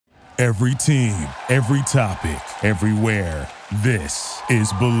Every team, every topic, everywhere. This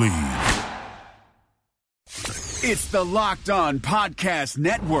is Believe. It's the Locked On Podcast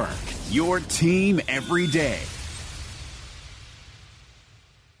Network, your team every day.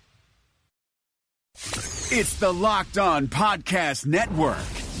 It's the Locked On Podcast Network,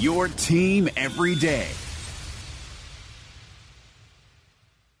 your team every day.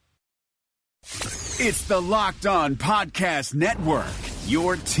 It's the Locked On Podcast Network,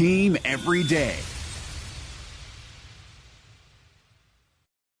 your team every day.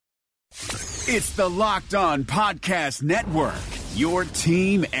 It's the Locked On Podcast Network, your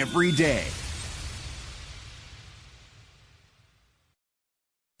team every day.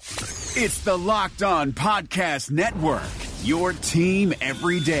 It's the Locked On Podcast Network, your team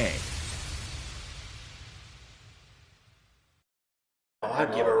every day. I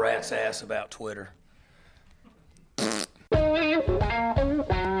give a rat's ass about Twitter.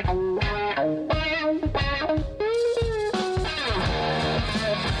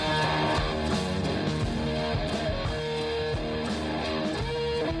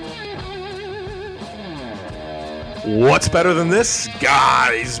 What's better than this?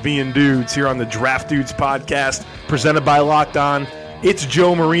 Guys being dudes here on the Draft Dudes podcast presented by Locked On. It's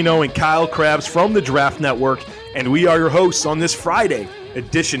Joe Marino and Kyle Krabs from the Draft Network, and we are your hosts on this Friday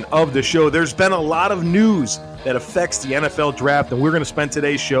edition of the show. There's been a lot of news that affects the NFL draft, and we're going to spend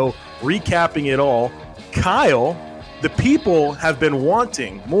today's show recapping it all. Kyle, the people have been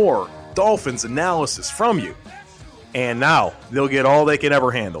wanting more Dolphins analysis from you, and now they'll get all they can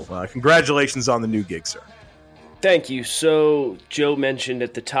ever handle. Congratulations on the new gig, sir. Thank you. So, Joe mentioned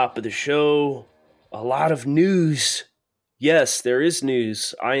at the top of the show, a lot of news. Yes, there is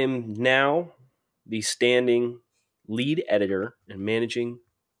news. I am now the standing lead editor and managing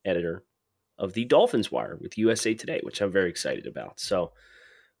editor of the Dolphins Wire with USA Today, which I'm very excited about. So,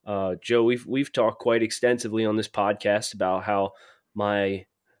 Joe, we've talked quite extensively on this podcast about how my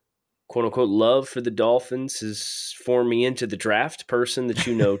quote-unquote love for the Dolphins has formed me into the draft person that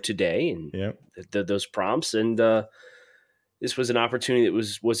you know today, and those prompts. And this was an opportunity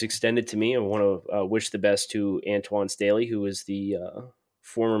that was extended to me. I want to wish the best to Antoine Staley, who is the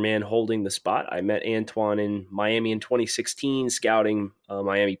former man holding the spot. I met Antoine in Miami in 2016, scouting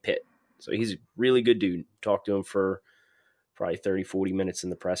Miami Pitt. So he's a really good dude. Talked to him for probably 30, 40 minutes in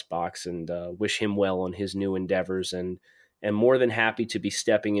the press box, and wish him well on his new endeavors. And more than happy to be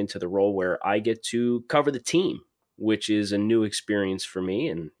stepping into the role where I get to cover the team, which is a new experience for me,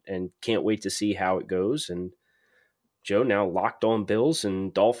 and can't wait to see how it goes. And Joe, now Locked On Bills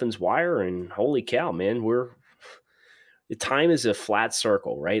and Dolphins Wire, and holy cow, man, the time is a flat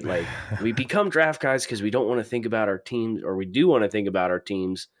circle, right? Like, we become draft guys because we don't want to think about our teams, or we do want to think about our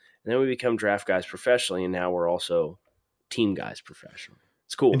teams, and then we become draft guys professionally, and now we're also team guys professionally.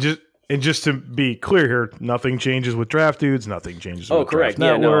 It's cool. And just to be clear here, nothing changes with Draft Dudes. Nothing changes with correct.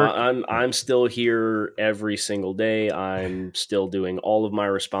 Draft Network. I'm still here every single day. I'm still doing all of my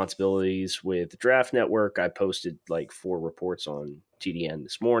responsibilities with the Draft Network. I posted like 4 reports on TDN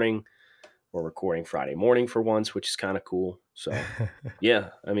this morning. We're recording Friday morning for once, which is kind of cool. So, yeah,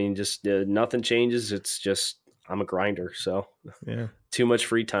 I mean, just nothing changes. It's just I'm a grinder. So, too much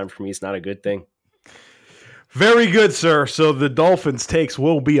free time for me is not a good thing. Very good, sir. So the Dolphins takes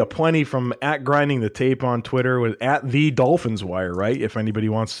will be aplenty from at Grinding the Tape on Twitter with at the Dolphins Wire, right? If anybody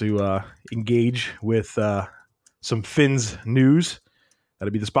wants to engage with some Fins news,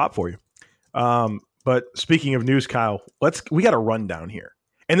 that'd be the spot for you. But speaking of news, Kyle, we got a rundown here.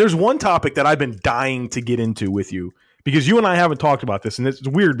 And there's one topic that I've been dying to get into with you, because you and I haven't talked about this. And it's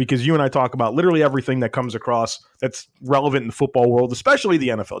weird because you and I talk about literally everything that comes across that's relevant in the football world, especially the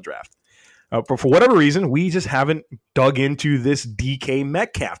NFL draft. But for whatever reason, we just haven't dug into this DK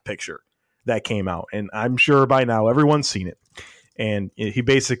Metcalf picture that came out. And I'm sure by now everyone's seen it. And he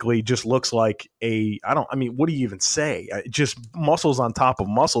basically just looks like what do you even say? Just muscles on top of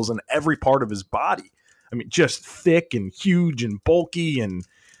muscles in every part of his body. I mean, just thick and huge and bulky. And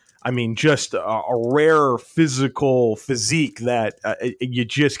I mean, just a rare physical physique that you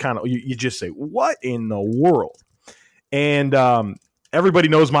just you just say, what in the world? And, everybody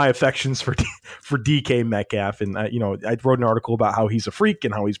knows my affections for DK Metcalf, and I wrote an article about how he's a freak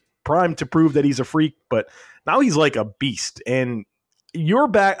and how he's primed to prove that he's a freak, but now he's like a beast. And you're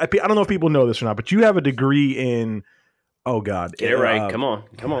back. I don't know if people know this or not, but you have a degree in. Oh God, get it right. Come on.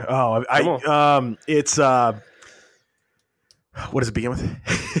 Oh, it's what does it begin with?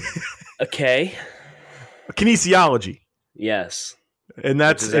 Okay. Kinesiology. Yes, and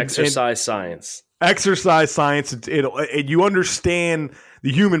that's exercise science. Exercise science, and you understand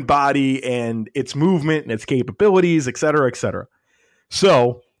the human body and its movement and its capabilities, et cetera, et cetera.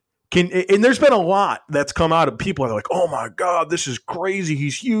 So And there's been a lot that's come out of people that are like, oh my God, this is crazy.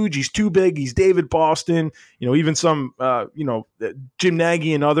 He's huge. He's too big. He's David Boston. Even some, Jim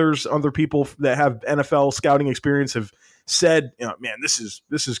Nagy and other people that have NFL scouting experience have said, man, this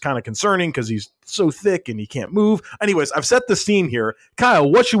is kind of concerning because he's so thick and he can't move. Anyways, I've set the scene here. Kyle,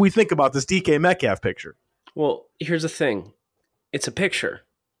 what should we think about this DK Metcalf picture? Well, here's the thing. It's a picture,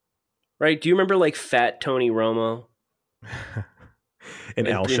 right? Do you remember like Fat Tony Romo? And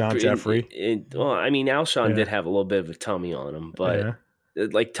Alshon Jeffrey. Alshon did have a little bit of a tummy on him, but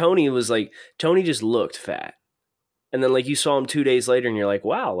like Tony just looked fat. And then like you saw him 2 days later and you're like,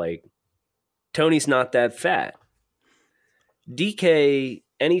 wow, like Tony's not that fat. DK,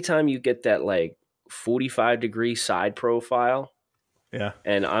 anytime you get that like 45-degree side profile,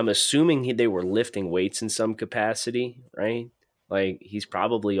 and I'm assuming they were lifting weights in some capacity, right? Like he's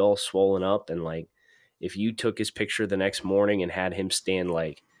probably all swollen up, and like if you took his picture the next morning and had him stand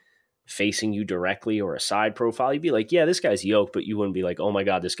like facing you directly or a side profile, you'd be like, yeah, this guy's yoked, but you wouldn't be like, oh my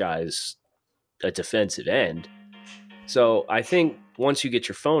God, this guy's a defensive end. So I think once you get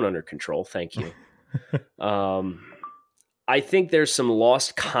your phone under control, thank you. I think there's some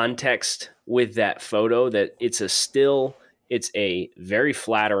lost context with that photo, that it's a very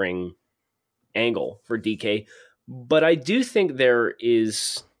flattering angle for DK, but I do think there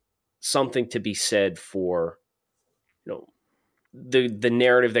is something to be said for, the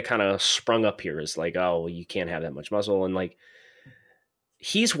narrative that kind of sprung up here is like, oh, you can't have that much muscle. And like,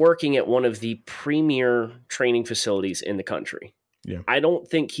 he's working at one of the premier training facilities in the country. Yeah. I don't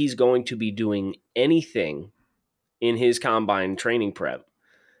think he's going to be doing anything in his combine training prep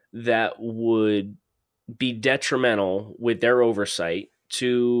that would be detrimental with their oversight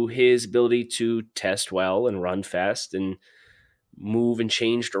to his ability to test well and run fast and move and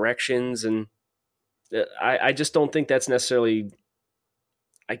change directions. And I just don't think that's necessarily,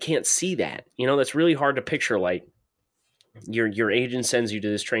 I can't see that, that's really hard to picture. Like your agent sends you to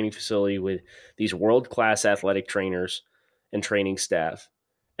this training facility with these world-class athletic trainers and training staff,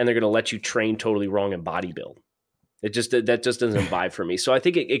 and they're going to let you train totally wrong in body build. That just doesn't vibe for me. So I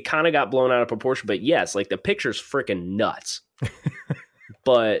think it kind of got blown out of proportion, but yes, like the picture's freaking nuts.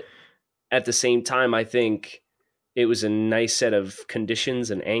 But at the same time, I think it was a nice set of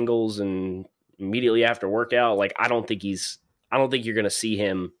conditions and angles, and immediately after workout, like I don't think you're going to see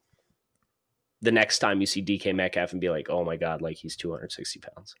him the next time you see DK Metcalf and be like, oh my God, like he's 260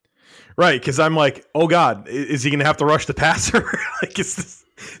 pounds. Right. Cause I'm like, oh God, is he going to have to rush the passer? Like, is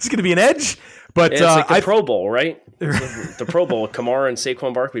this going to be an edge? But it's like the Pro Bowl, right? The Pro Bowl, Kamara and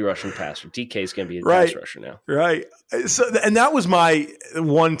Saquon Barkley rushing passer. DK is going to be a pass rusher now. Right. So, and that was my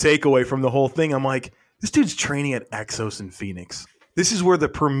one takeaway from the whole thing. I'm like, this dude's training at Exos in Phoenix. This is where the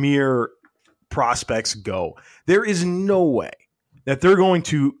premier prospects go. There is no way that they're going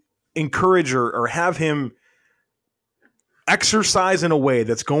to encourage or have him exercise in a way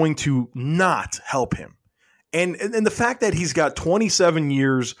that's going to not help him. And the fact that he's got 27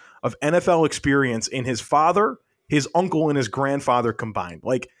 years of NFL experience in his father, his uncle, and his grandfather combined.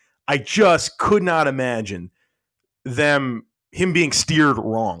 Like, I just could not imagine him being steered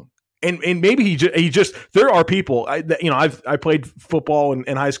wrong. And maybe he just there are people I played football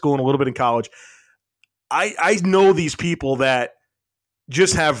in high school and a little bit in college. I know these people that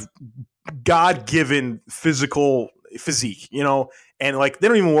just have God-given physique, and like they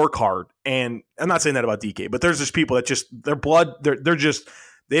don't even work hard. And I'm not saying that about DK, but there's just people that just their blood,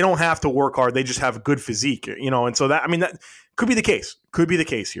 they don't have to work hard. They just have a good physique, and so that could be the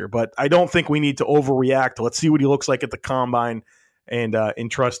case here, but I don't think we need to overreact. Let's see what he looks like at the combine and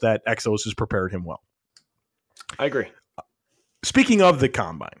trust that Exos has prepared him well. I agree. Speaking of the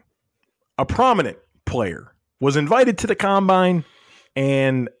combine, a prominent player was invited to the combine,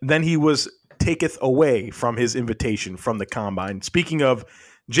 and then he was taketh away from his invitation from the combine. Speaking of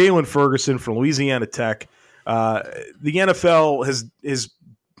Jalen Ferguson from Louisiana Tech, the NFL is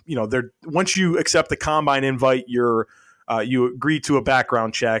once you accept the combine invite, you agree to a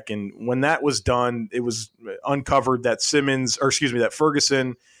background check, and when that was done, it was uncovered that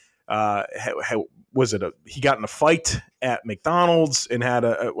Ferguson he got in a fight at McDonald's and had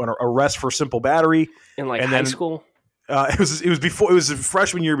an arrest for simple battery in high school. It was a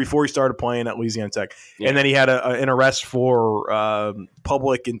freshman year before he started playing at Louisiana Tech, and then he had an arrest for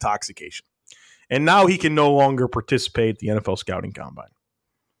public intoxication, and now he can no longer participate at the NFL scouting combine.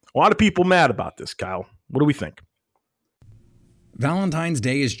 A lot of people mad about this, Kyle. What do we think? Valentine's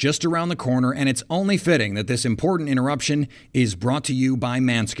Day is just around the corner, and it's only fitting that this important interruption is brought to you by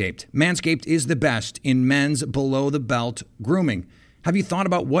Manscaped. Manscaped is the best in men's below-the-belt grooming. Have you thought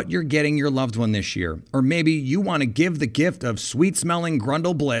about what you're getting your loved one this year? Or maybe you want to give the gift of sweet-smelling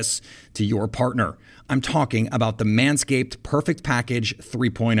Grundle bliss to your partner. I'm talking about the Manscaped Perfect Package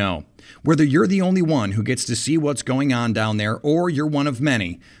 3.0. Whether you're the only one who gets to see what's going on down there or you're one of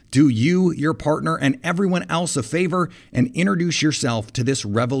many, do you, your partner, and everyone else a favor and introduce yourself to this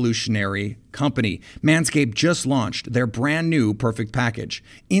revolutionary company. Manscaped just launched their brand new Perfect Package.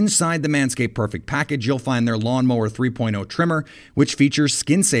 Inside the Manscaped Perfect Package, you'll find their Lawnmower 3.0 trimmer, which features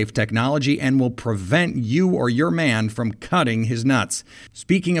skin-safe technology and will prevent you or your man from cutting his nuts.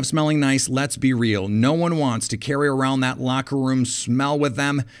 Speaking of smelling nice, let's be real. No one wants to carry around that locker room smell with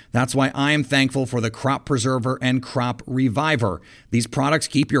them. That's why I am thankful for the Crop Preserver and Crop Reviver. These products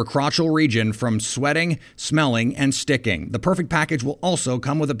keep your crotchal region from sweating, smelling, and sticking. The Perfect Package will also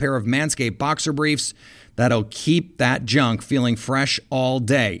come with a pair of Manscaped boxer briefs that'll keep that junk feeling fresh all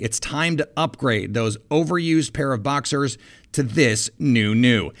day. It's time to upgrade those overused pair of boxers to this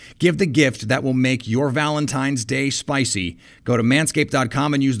new. Give the gift that will make your Valentine's Day spicy. Go to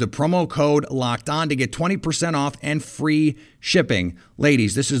manscaped.com and use the promo code LOCKEDON to get 20% off and free shipping.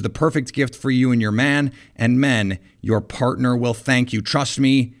 Ladies, this is the perfect gift for you and your man. And men, your partner will thank you. Trust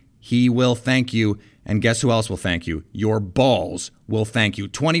me, he will thank you. And guess who else will thank you? Your balls will thank you.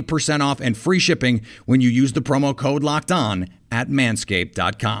 20% off and free shipping when you use the promo code LOCKEDON at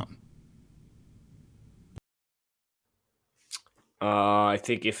manscaped.com. I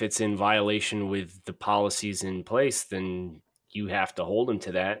think if it's in violation with the policies in place, then you have to hold them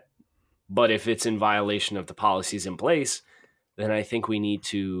to that. But if it's in violation of the policies in place, then I think we need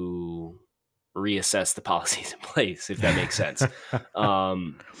to reassess the policies in place, if that makes sense.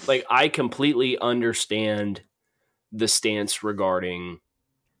 I completely understand the stance regarding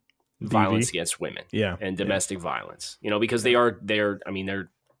violence against women and domestic violence, because they're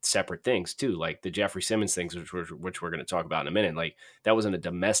separate things too, like the Jeffrey Simmons things, which we're going to talk about in a minute. Like, that wasn't a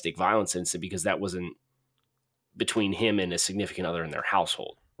domestic violence incident because that wasn't between him and a significant other in their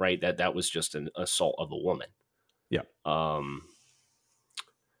household, right? That was just an assault of a woman. Yeah.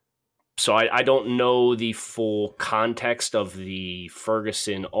 So I don't know the full context of the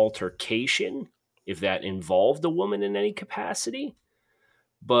Ferguson altercation, if that involved a woman in any capacity,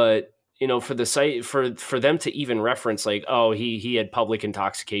 but for the site, for them to even reference like, oh, he had public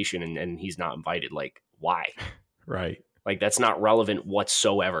intoxication and he's not invited. Like, why? Right. Like, that's not relevant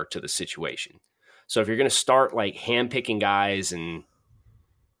whatsoever to the situation. So if you're going to start like handpicking guys and,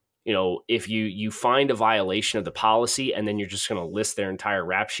 if you find a violation of the policy and then you're just going to list their entire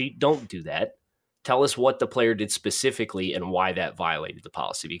rap sheet, don't do that. Tell us what the player did specifically and why that violated the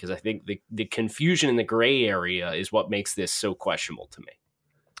policy, because I think the confusion in the gray area is what makes this so questionable to me.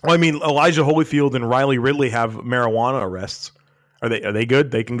 Well, I mean, Elijah Holyfield and Riley Ridley have marijuana arrests. Are they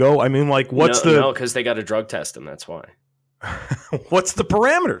good? They can go? I mean, like, what's No, because they got to drug test them. That's why. What's the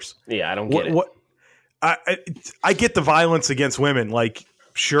parameters? Yeah, I don't get it. I get the violence against women. Like,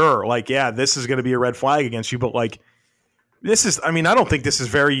 sure. Like, yeah, this is going to be a red flag against you. But, like, I don't think this is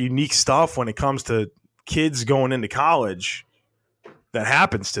very unique stuff when it comes to kids going into college that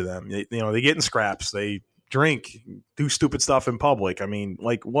happens to them. They get in scraps. They drink, do stupid stuff in public. I mean,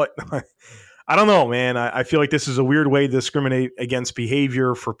 like, what? I don't know, man. I feel like this is a weird way to discriminate against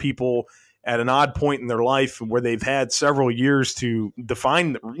behavior for people at an odd point in their life where they've had several years to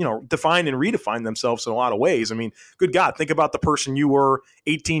define and redefine themselves in a lot of ways. I mean, good God, think about the person you were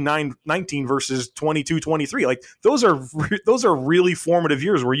 18, 19 versus 22, 23. Like, those are really formative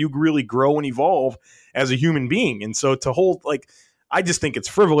years where you really grow and evolve as a human being. And so to hold, like, I just think it's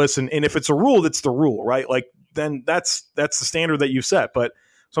frivolous. And if it's a rule, that's the rule, right? Like, then that's the standard that you set. But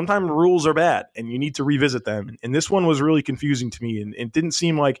sometimes rules are bad and you need to revisit them. And this one was really confusing to me. And it didn't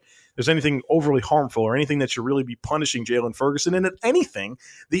seem like there's anything overly harmful or anything that should really be punishing Jalen Ferguson. And if anything,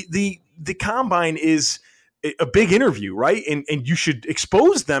 the combine is a big interview, right? And you should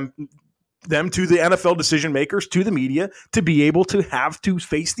expose them to the NFL decision makers, to the media, to be able to have to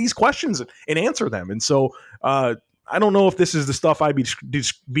face these questions and answer them. And so I don't know if this is the stuff I'd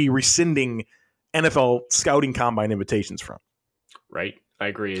be rescinding NFL scouting combine invitations from. Right. I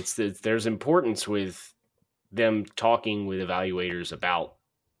agree. There's importance with them talking with evaluators about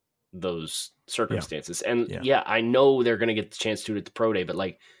those circumstances. Yeah. And yeah, I know they're going to get the chance to do it at the pro day, but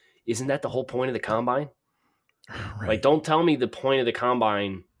like, isn't that the whole point of the combine? Right. Like, don't tell me the point of the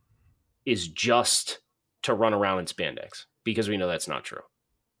combine is just to run around in spandex, because we know that's not true.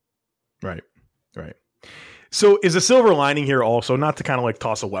 Right. Right. So is a silver lining here also, not to kind of like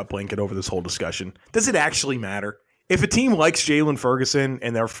toss a wet blanket over this whole discussion, does it actually matter? If a team likes Jalen Ferguson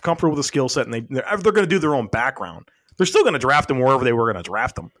and they're comfortable with the skill set and they're going to do their own background, they're still going to draft him wherever they were going to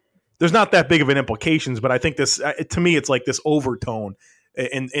draft him. there's not that big of an implications, but I think this, to me, it's like this overtone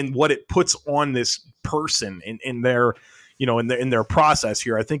and what it puts on this person in their, in their process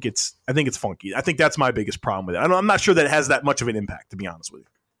here. I think it's funky. I think that's my biggest problem with it. I'm not sure that it has that much of an impact, to be honest with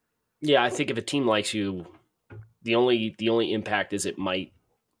you. Yeah, I think if a team likes you, the only impact is it might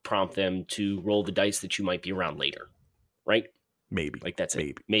prompt them to roll the dice that you might be around later, right? Maybe. Like that's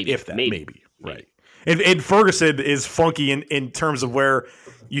maybe. it. Maybe. If that. Maybe. Right. And Ferguson is funky in terms of where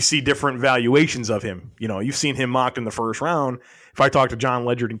you see different valuations of him. You've seen him mocked in the first round. If I talk to John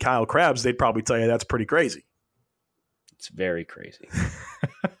Ledger and Kyle Krabs, they'd probably tell you that's pretty crazy. It's very crazy.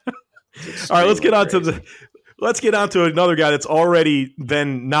 All right, let's get on to another guy that's already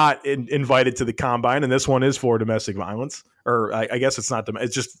been not invited to the combine, and this one is for domestic violence, or I guess it's not.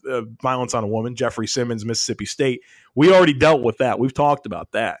 It's just violence on a woman. Jeffrey Simmons, Mississippi State. We already dealt with that. We've talked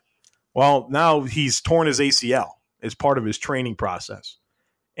about that. Well, now he's torn his ACL as part of his training process,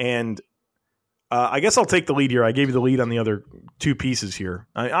 and I guess I'll take the lead here. I gave you the lead on the other two pieces here.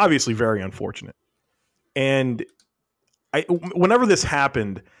 Obviously, very unfortunate, and whenever this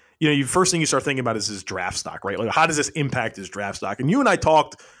happened, first thing you start thinking about is his draft stock, right? Like, how does this impact his draft stock? And you and I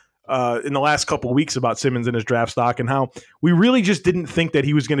talked in the last couple of weeks about Simmons and his draft stock and how we really just didn't think that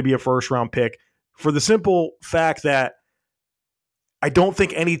he was going to be a first-round pick for the simple fact that I don't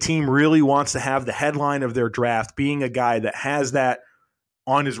think any team really wants to have the headline of their draft being a guy that has that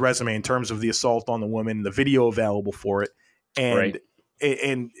on his resume in terms of the assault on the woman, the video available for it, and right.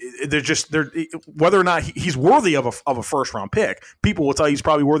 And they're whether or not he's worthy of a first round pick. People will tell you he's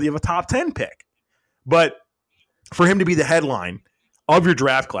probably worthy of a top 10 pick. But for him to be the headline of your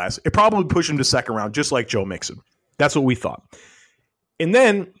draft class, it probably pushed him to second round, just like Joe Mixon. That's what we thought. And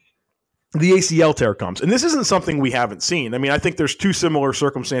then the ACL tear comes. And this isn't something we haven't seen. I mean, I think there's two similar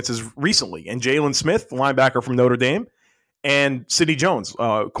circumstances recently. And Jalen Smith, the linebacker from Notre Dame, and Sidney Jones,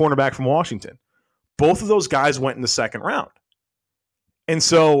 cornerback from Washington. Both of those guys went in the second round. And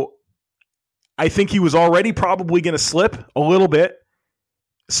so I think he was already probably going to slip a little bit.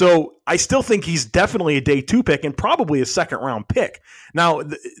 So I still think he's definitely a day 2 pick and probably a second round pick. Now,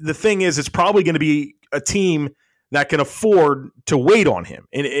 the thing is, it's probably going to be a team that can afford to wait on him.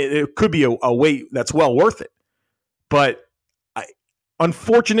 And it could be a wait that's well worth it. But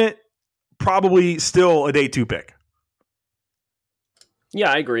unfortunate, probably still a day 2 pick.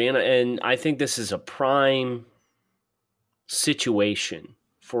 Yeah, I agree. And I think this is a prime situation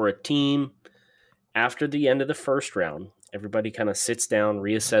for a team after the end of the first round. Everybody kind of sits down,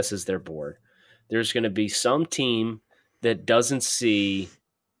 reassesses their board. There's going to be some team that doesn't see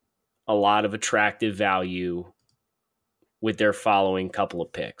a lot of attractive value with their following couple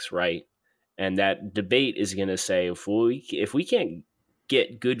of picks, right? And that debate is going to say, if we can't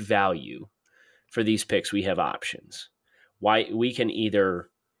get good value for these picks, we have options. Why we can either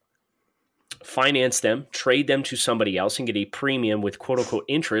finance them, trade them to somebody else and get a premium with quote unquote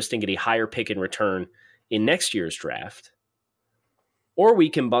interest and get a higher pick in return in next year's draft. Or we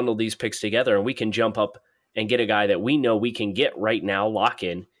can bundle these picks together and we can jump up and get a guy that we know we can get right now, lock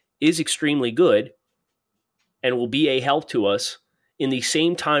in, is extremely good, and will be a help to us in the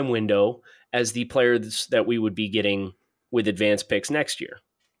same time window as the players that we would be getting with advanced picks next year.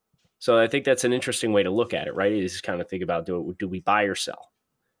 So I think that's an interesting way to look at it, right? Is kind of think about, do we buy or sell?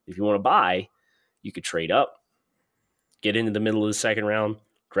 If you want to buy, you could trade up, get into the middle of the second round,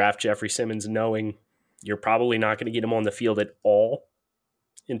 draft Jeffrey Simmons knowing you're probably not going to get him on the field at all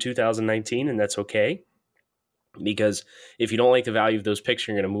in 2019, and that's okay. Because if you don't like the value of those picks,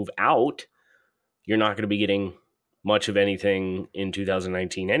 you're going to move out. You're not going to be getting much of anything in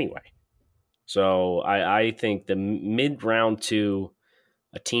 2019 anyway. So I think the mid-round to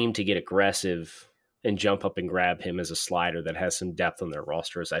a team to get aggressive and jump up and grab him as a slider that has some depth on their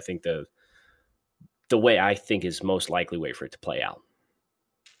rosters, I think the way I think is most likely way for it to play out.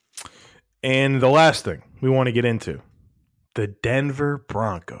 And the last thing we want to get into, the Denver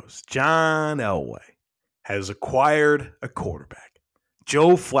Broncos. John Elway has acquired a quarterback.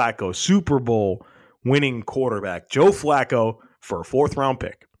 Joe Flacco, Super Bowl winning quarterback. Joe Flacco for a 4th-round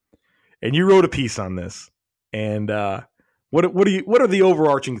pick. And you wrote a piece on this. And what are the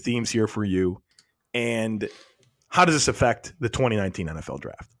overarching themes here for you? And how does this affect the 2019 NFL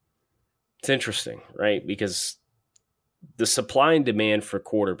Draft? It's interesting, right? Because the supply and demand for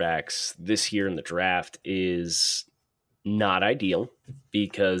quarterbacks this year in the draft is not ideal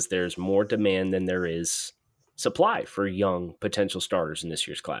because there's more demand than there is supply for young potential starters in this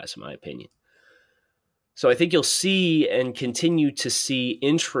year's class, in my opinion. So I think you'll see and continue to see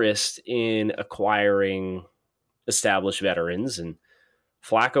interest in acquiring established veterans, and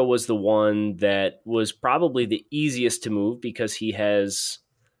Flacco was the one that was probably the easiest to move because he has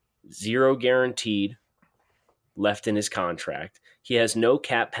 0 guaranteed left in his contract. He has no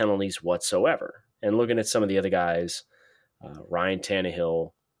cap penalties whatsoever. And looking at some of the other guys, Ryan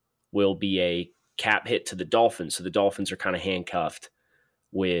Tannehill will be a cap hit to the Dolphins. So the Dolphins are kind of handcuffed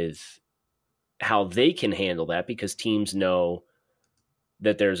with how they can handle that, because teams know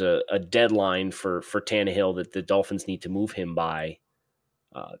that there's a deadline for Tannehill that the Dolphins need to move him by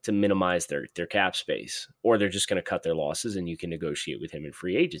to minimize their cap space, or they're just going to cut their losses and you can negotiate with him in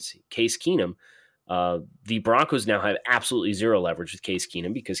free agency. Case Keenum, the Broncos now have absolutely zero leverage with Case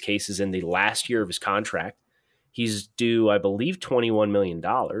Keenum because Case is in the last year of his contract. He's due, I believe, $21 million,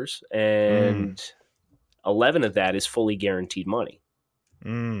 and 11 of that is fully guaranteed money.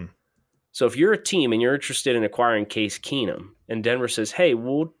 So if you're a team and you're interested in acquiring Case Keenum, and Denver says, hey,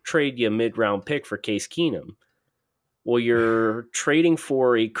 we'll trade you a mid-round pick for Case Keenum, well, you're trading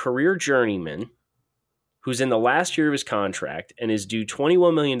for a career journeyman who's in the last year of his contract and is due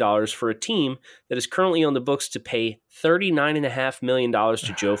 $21 million for a team that is currently on the books to pay $39.5 million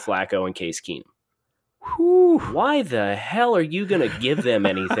to Joe Flacco and Case Keenum. Whew. Why the hell are you going to give them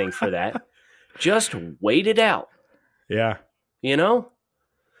anything for that? Just wait it out. Yeah. You know?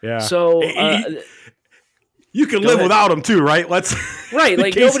 Yeah. So you can live without him too, right? Right.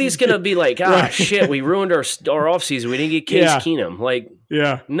 Like nobody's going to be like, shit, we ruined our offseason. We didn't get Case Keenum. Like,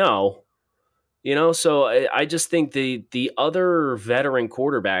 no. You know, so I just think the other veteran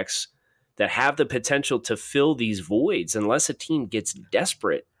quarterbacks that have the potential to fill these voids, unless a team gets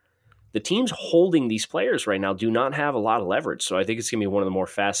desperate, the teams holding these players right now do not have a lot of leverage. So I think it's going to be one of the more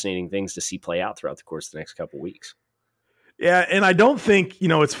fascinating things to see play out throughout the course of the next couple of weeks. Yeah, and I don't think,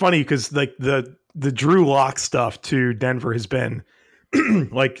 it's funny because like the Drew Lock stuff to Denver has been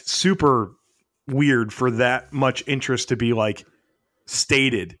like super weird for that much interest to be like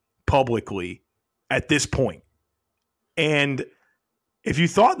stated publicly at this point. And if you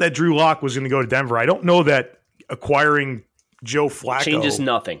thought that Drew Lock was going to go to Denver, I don't know that acquiring Joe Flacco changes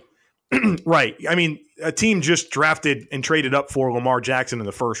nothing. Right. I mean, a team just drafted and traded up for Lamar Jackson in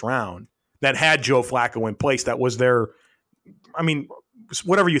the first round that had Joe Flacco in place. That was their,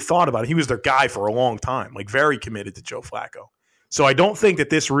 whatever you thought about it, he was their guy for a long time, like very committed to Joe Flacco. So I don't think that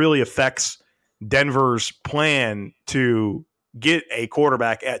this really affects Denver's plan to get a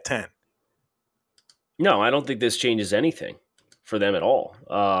quarterback at 10. No, I don't think this changes anything for them at all.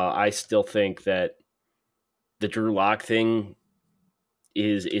 I still think that the Drew Lock thing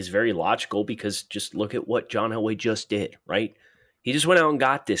is very logical, because just look at what John Elway just did, right? He just went out and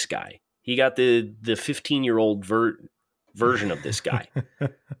got this guy. He got the 15-year-old version of this guy.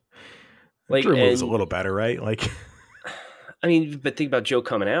 Like, Drew was a little better, right? Like, but think about Joe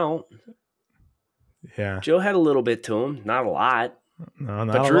coming out. Yeah, Joe had a little bit to him, not a lot. No,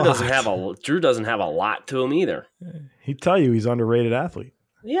 not but Drew doesn't have a lot to him either. He'd tell you he's an underrated athlete.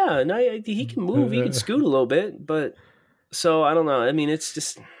 Yeah, no, he can move, he can scoot a little bit, but so I don't know. It's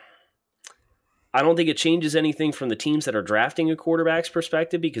just, I don't think it changes anything from the teams that are drafting a quarterback's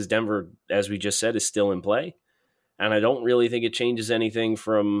perspective, because Denver, as we just said, is still in play. And I don't really think it changes anything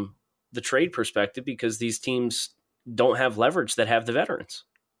from the trade perspective, because these teams don't have leverage that have the veterans.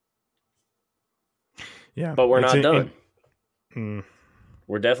 Yeah, but we're not done.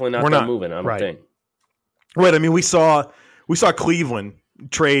 We're definitely not done moving, I don't think. Right. We saw Cleveland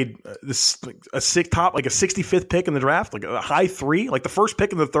trade a 65th pick in the draft, like a high 3, like the first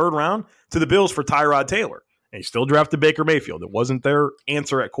pick in the third round, to the Bills for Tyrod Taylor. And he still drafted Baker Mayfield. It wasn't their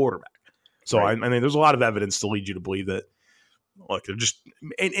answer at quarterback. So right. There's a lot of evidence to lead you to believe that. Look, they're just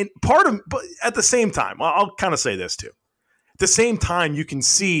and part of, but at the same time, I'll kind of say this too. At the same time, you can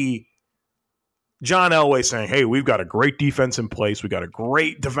see John Elway saying, "Hey, we've got a great defense in place. We got a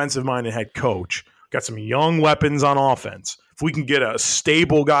great defensive-minded head coach. Got some young weapons on offense. If we can get a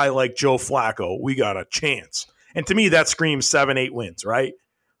stable guy like Joe Flacco, we got a chance." And to me, that screams 7-8 wins, right?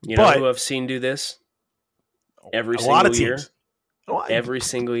 You know who I've seen do this every single year? Every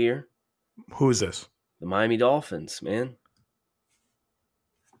single year. Who is this? The Miami Dolphins, man.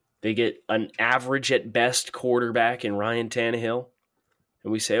 They get an average at best quarterback in Ryan Tannehill.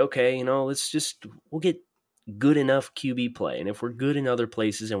 And we say, okay, we'll get good enough QB play. And if we're good in other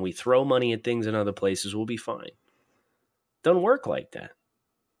places and we throw money at things in other places, we'll be fine. Doesn't work like that.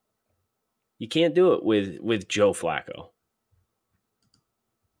 You can't do it with Joe Flacco.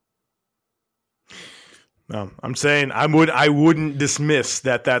 No, I'm saying I wouldn't dismiss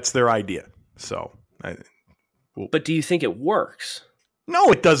that that's their idea. So, but do you think it works?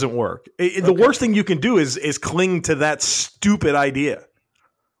 No, it doesn't work. The worst thing you can do is cling to that stupid idea.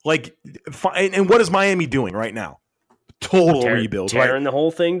 Like, and what is Miami doing right now? Total rebuild, tearing the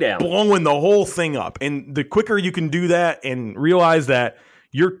whole thing down, blowing the whole thing up. And the quicker you can do that and realize that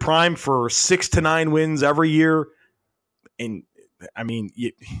you're primed for 6 to 9 wins every year. And I mean,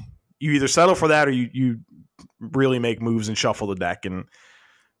 you either settle for that or you really make moves and shuffle the deck. And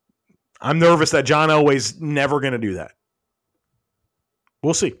I'm nervous that John Elway's never going to do that.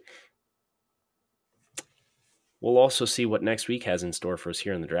 We'll see. We'll also see what next week has in store for us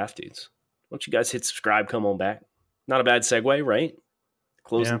here in the Draft Dudes. Why don't you guys hit subscribe, come on back. Not a bad segue, right?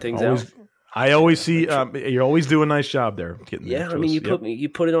 Closing things out. I always see you always do a nice job there. I mean, you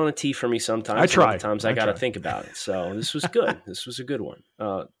put it on a tee for me sometimes. I try. Sometimes I got to think about it. So this was good. This was a good one.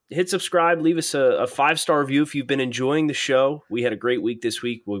 Hit subscribe. Leave us a 5-star review if you've been enjoying the show. We had a great week this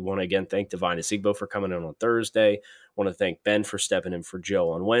week. We want to again thank Divine Asigbo for coming in on Thursday. Want to thank Ben for stepping in for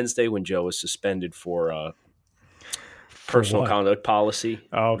Joe on Wednesday when Joe was suspended for personal conduct policy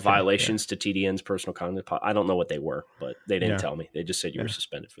violations to TDN's personal conduct. I don't know what they were, but they didn't tell me. They just said you were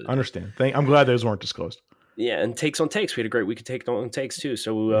suspended for that. Understand. I'm glad those weren't disclosed. Yeah, and takes on takes. We had a great week of take on takes too.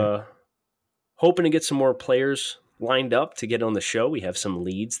 So hoping to get some more players lined up to get on the show. We have some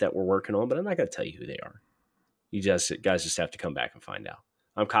leads that we're working on, but I'm not going to tell you who they are. You guys just have to come back and find out.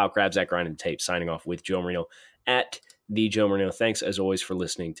 I'm Kyle Krabs at Grinding Tape, signing off with Joe Marino at the Joe Marino. Thanks as always for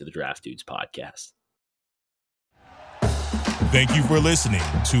listening to the Draft Dudes podcast. Thank you for listening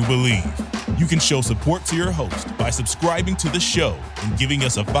to Believe. You can show support to your host by subscribing to the show and giving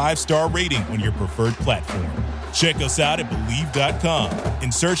us a 5-star rating on your preferred platform. Check us out at Believe.com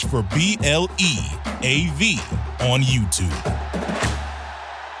and search for BLEAV on YouTube.